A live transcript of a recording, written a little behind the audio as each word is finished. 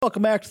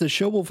Welcome back to the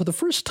show. Well, for the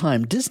first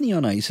time, Disney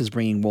on Ice is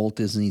bringing Walt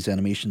Disney's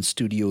animation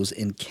studios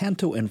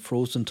Encanto and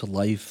Frozen to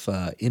life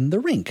in the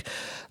rink.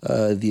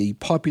 The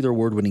popular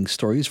award-winning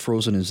stories,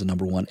 Frozen is the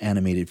number one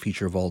animated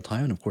feature of all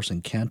time, and of course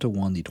Encanto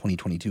won the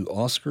 2022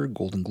 Oscar,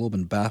 Golden Globe,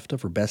 and BAFTA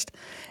for Best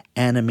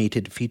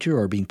Animated Feature,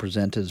 are being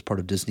presented as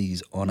part of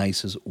Disney's On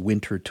Ice's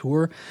winter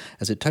tour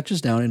as it touches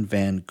down in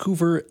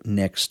Vancouver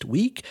next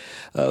week.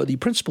 The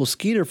principal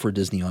skater for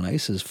Disney on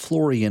Ice is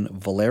Florian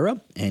Valera,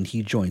 and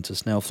he joins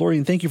us now.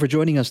 Florian, thank you for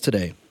joining us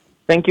today.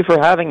 Thank you for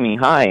having me.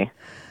 Hi.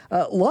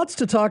 Lots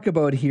to talk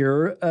about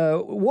here.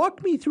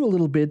 Walk me through a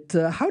little bit.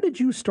 How did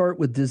you start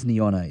with Disney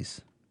on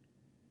Ice?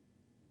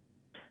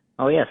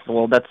 Oh yes,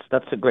 well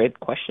that's a great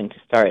question to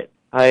start.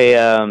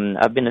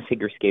 I've been a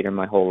figure skater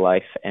my whole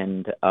life,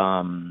 and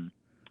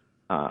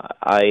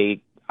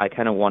I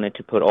kind of wanted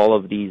to put all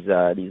of these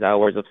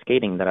hours of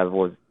skating that I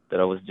was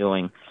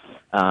doing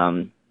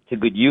to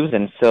good use,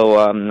 and so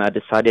I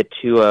decided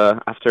to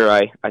after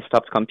I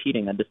stopped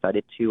competing, I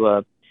decided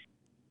to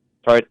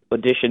start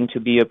audition to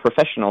be a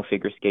professional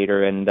figure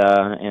skater, and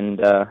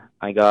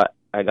I got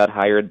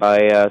hired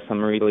by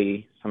some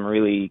really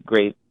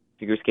great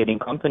figure skating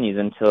companies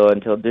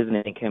until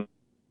Disney came,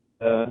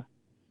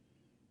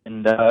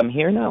 and I'm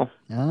here now.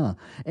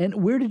 And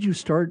where did you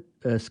start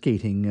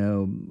skating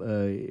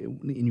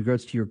in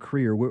regards to your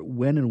career?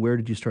 When and where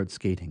did you start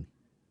skating?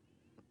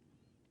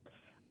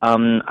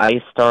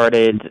 I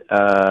started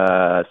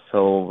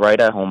so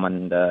right at home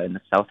in the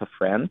south of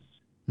France.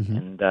 Mm-hmm.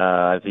 And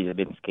I've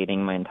been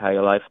skating my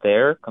entire life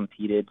there,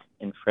 competed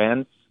in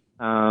France,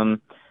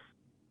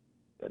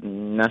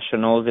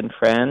 nationals in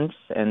France,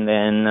 and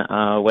then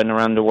went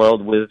around the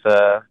world with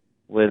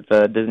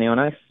Disney on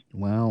Ice.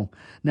 Wow.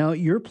 Now,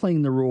 you're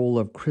playing the role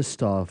of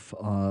Kristoff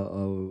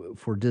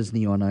for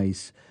Disney on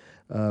Ice,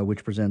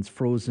 which presents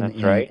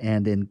Frozen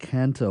and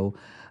Encanto.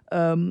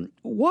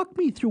 Walk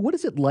me through, what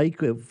is it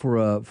like for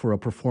a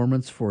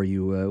performance for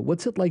you?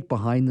 What's it like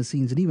behind the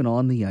scenes and even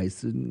on the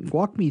ice?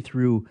 Walk me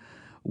through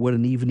what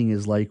an evening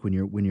is like when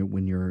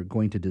you're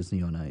going to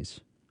Disney on Ice.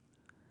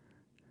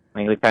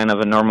 Like kind of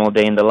a normal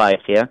day in the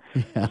life, yeah.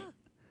 Yeah.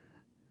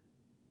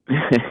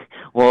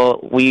 Well,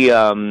 we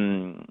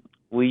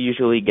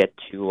usually get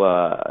to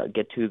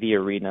the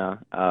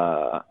arena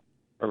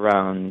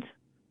around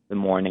the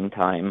morning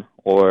time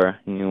or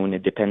noon.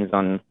 It depends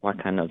on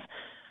what kind of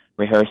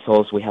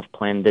rehearsals we have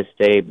planned this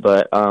day,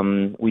 but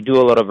we do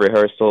a lot of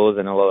rehearsals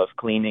and a lot of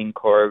cleaning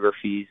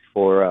choreographies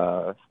for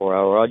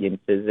our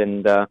audiences,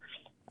 and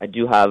I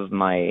do have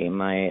my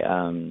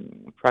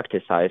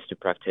practice eyes to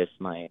practice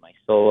my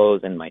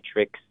solos and my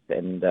tricks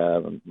and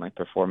my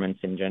performance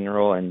in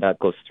general, and that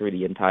goes through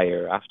the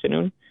entire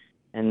afternoon.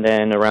 And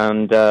then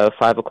around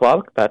 5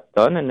 o'clock, that's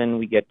done, and then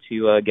we get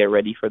to get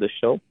ready for the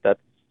show. That's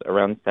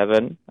around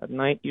 7 at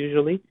night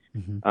usually.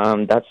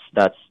 Mm-hmm.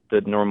 That's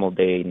the normal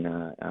day in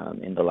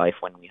the life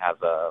when we have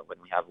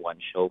one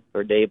show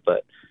per day,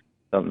 but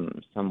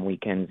some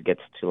weekends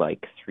gets to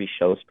like 3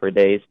 shows per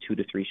day, 2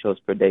 to 3 shows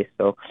per day.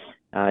 So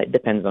it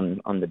depends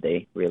on the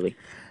day, really.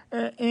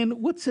 And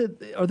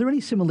are there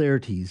any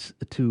similarities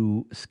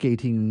to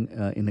skating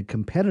in a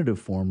competitive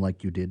form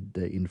like you did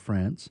in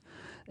France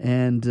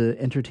and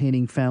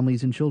entertaining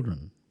families and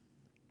children?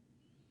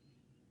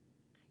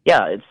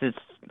 Yeah, it's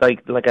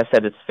like I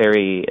said,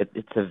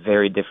 it's a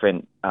very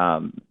different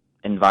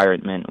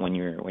environment when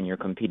you're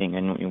competing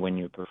and when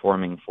you're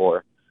performing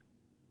for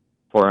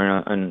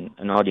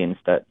an audience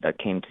that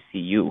came to see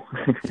you.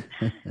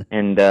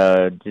 And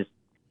just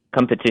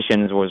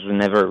competitions was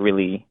never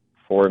really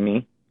for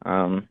me.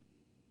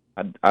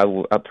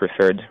 I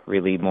preferred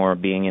really more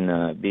being in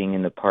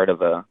a part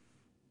of a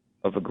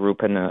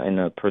group in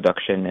a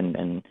production,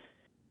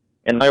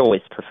 and I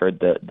always preferred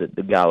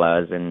the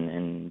galas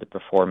and the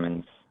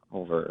performance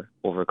over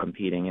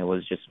competing. It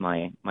was just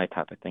my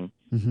type of thing.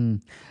 Mm-hmm.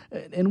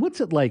 And what's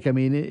it like? I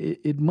mean,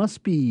 it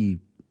must be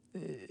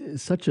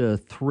such a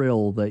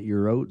thrill that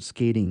you're out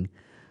skating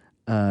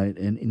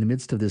in the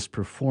midst of this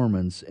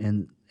performance,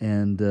 and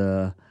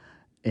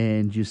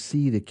you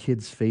see the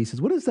kids'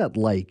 faces. What is that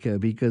like?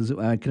 Because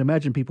I can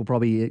imagine people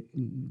probably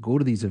go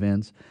to these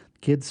events,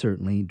 kids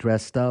certainly,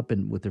 dressed up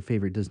and with their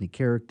favorite Disney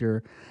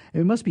character.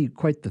 And it must be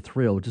quite the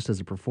thrill, just as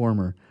a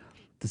performer,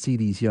 to see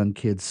these young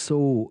kids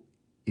so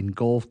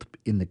engulfed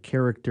in the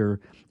character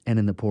and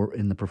in the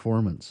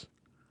performance.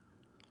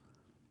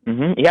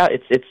 Mm-hmm. Yeah,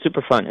 it's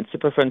super fun. It's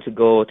super fun to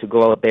go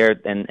out there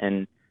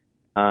and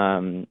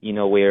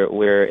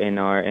we're in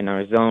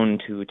our zone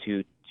to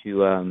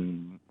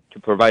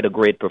provide a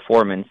great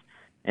performance,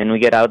 and we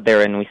get out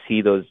there and we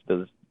see those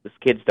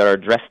kids that are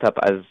dressed up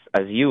as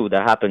you.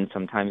 That happens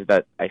sometimes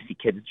that I see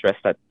kids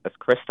dressed up as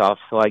Kristoff,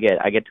 so I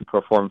get to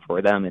perform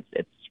for them.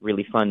 It's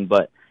really fun.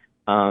 But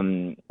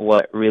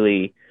what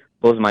really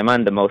blows my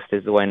mind the most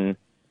is when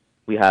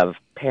we have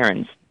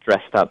parents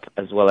dressed up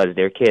as well as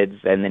their kids,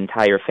 and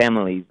entire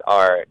families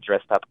are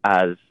dressed up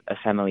as a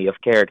family of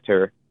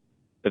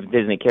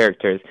Disney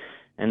characters,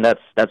 and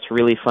that's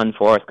really fun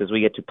for us because we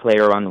get to play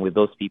around with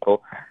those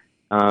people.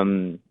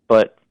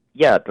 But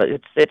yeah,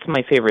 it's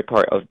my favorite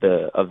part of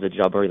the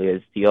job. Really,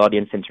 is the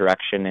audience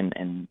interaction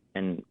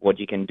and what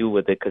you can do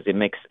with it, because it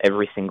makes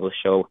every single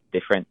show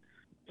different.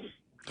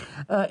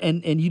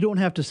 And you don't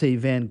have to say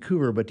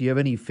Vancouver, but do you have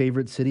any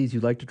favorite cities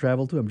you'd like to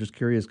travel to? I'm just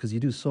curious because you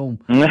do so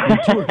your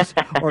tours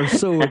are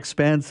so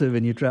expansive,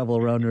 and you travel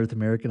around North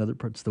America and other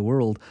parts of the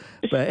world.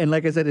 But and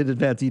like I said in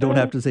advance, you don't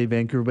have to say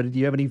Vancouver. But do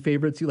you have any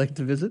favorites you like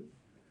to visit?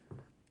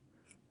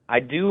 I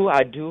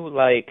do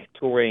like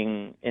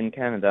touring in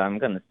Canada. I'm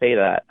gonna say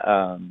that.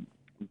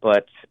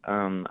 But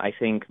I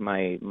think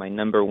my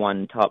number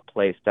one top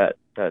place that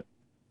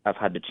I've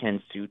had the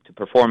chance to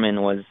perform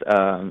in was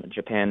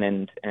Japan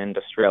and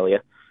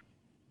Australia.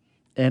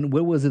 And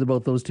what was it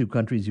about those two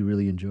countries you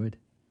really enjoyed?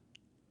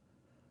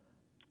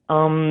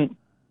 Um,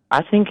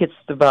 I think it's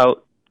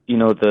about,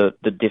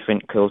 the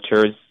different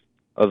cultures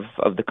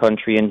of the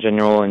country in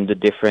general, and the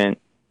different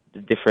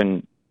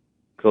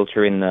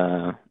culture in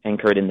the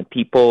anchored in the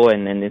people,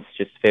 and then it's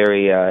just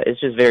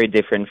very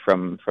different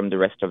from the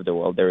rest of the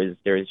world. There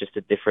is just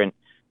a different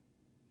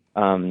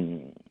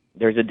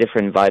there's a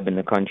different vibe in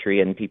the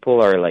country, and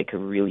people are like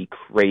really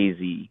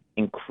crazy,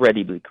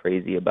 incredibly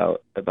crazy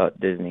about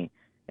Disney,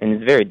 and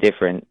it's very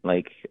different.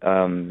 Like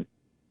um,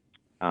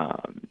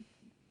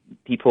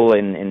 people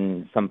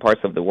in some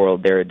parts of the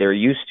world, they're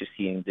used to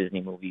seeing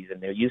Disney movies,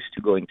 and they're used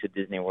to going to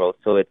Disney World.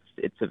 So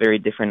it's a very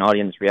different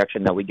audience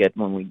reaction that we get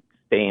when we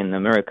stay in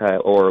America,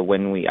 or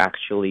when we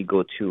actually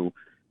go to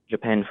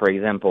Japan, for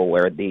example,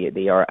 where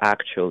they are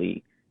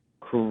actually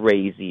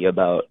crazy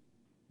about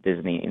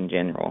Disney in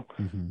general.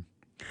 Hmm.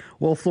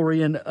 Well,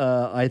 Florian,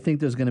 I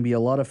think there's going to be a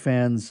lot of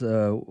fans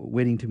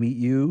waiting to meet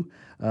you.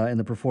 And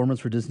the performance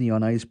for Disney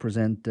on Ice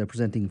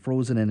presenting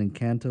Frozen and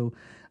Encanto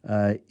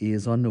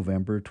is on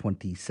November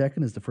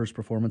 22nd is the first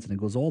performance, and it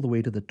goes all the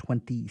way to the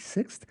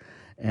 26th.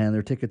 And there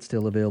are tickets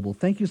still available.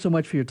 Thank you so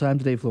much for your time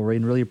today,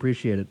 Florian. Really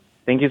appreciate it.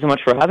 Thank you so much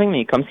for having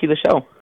me. Come see the show.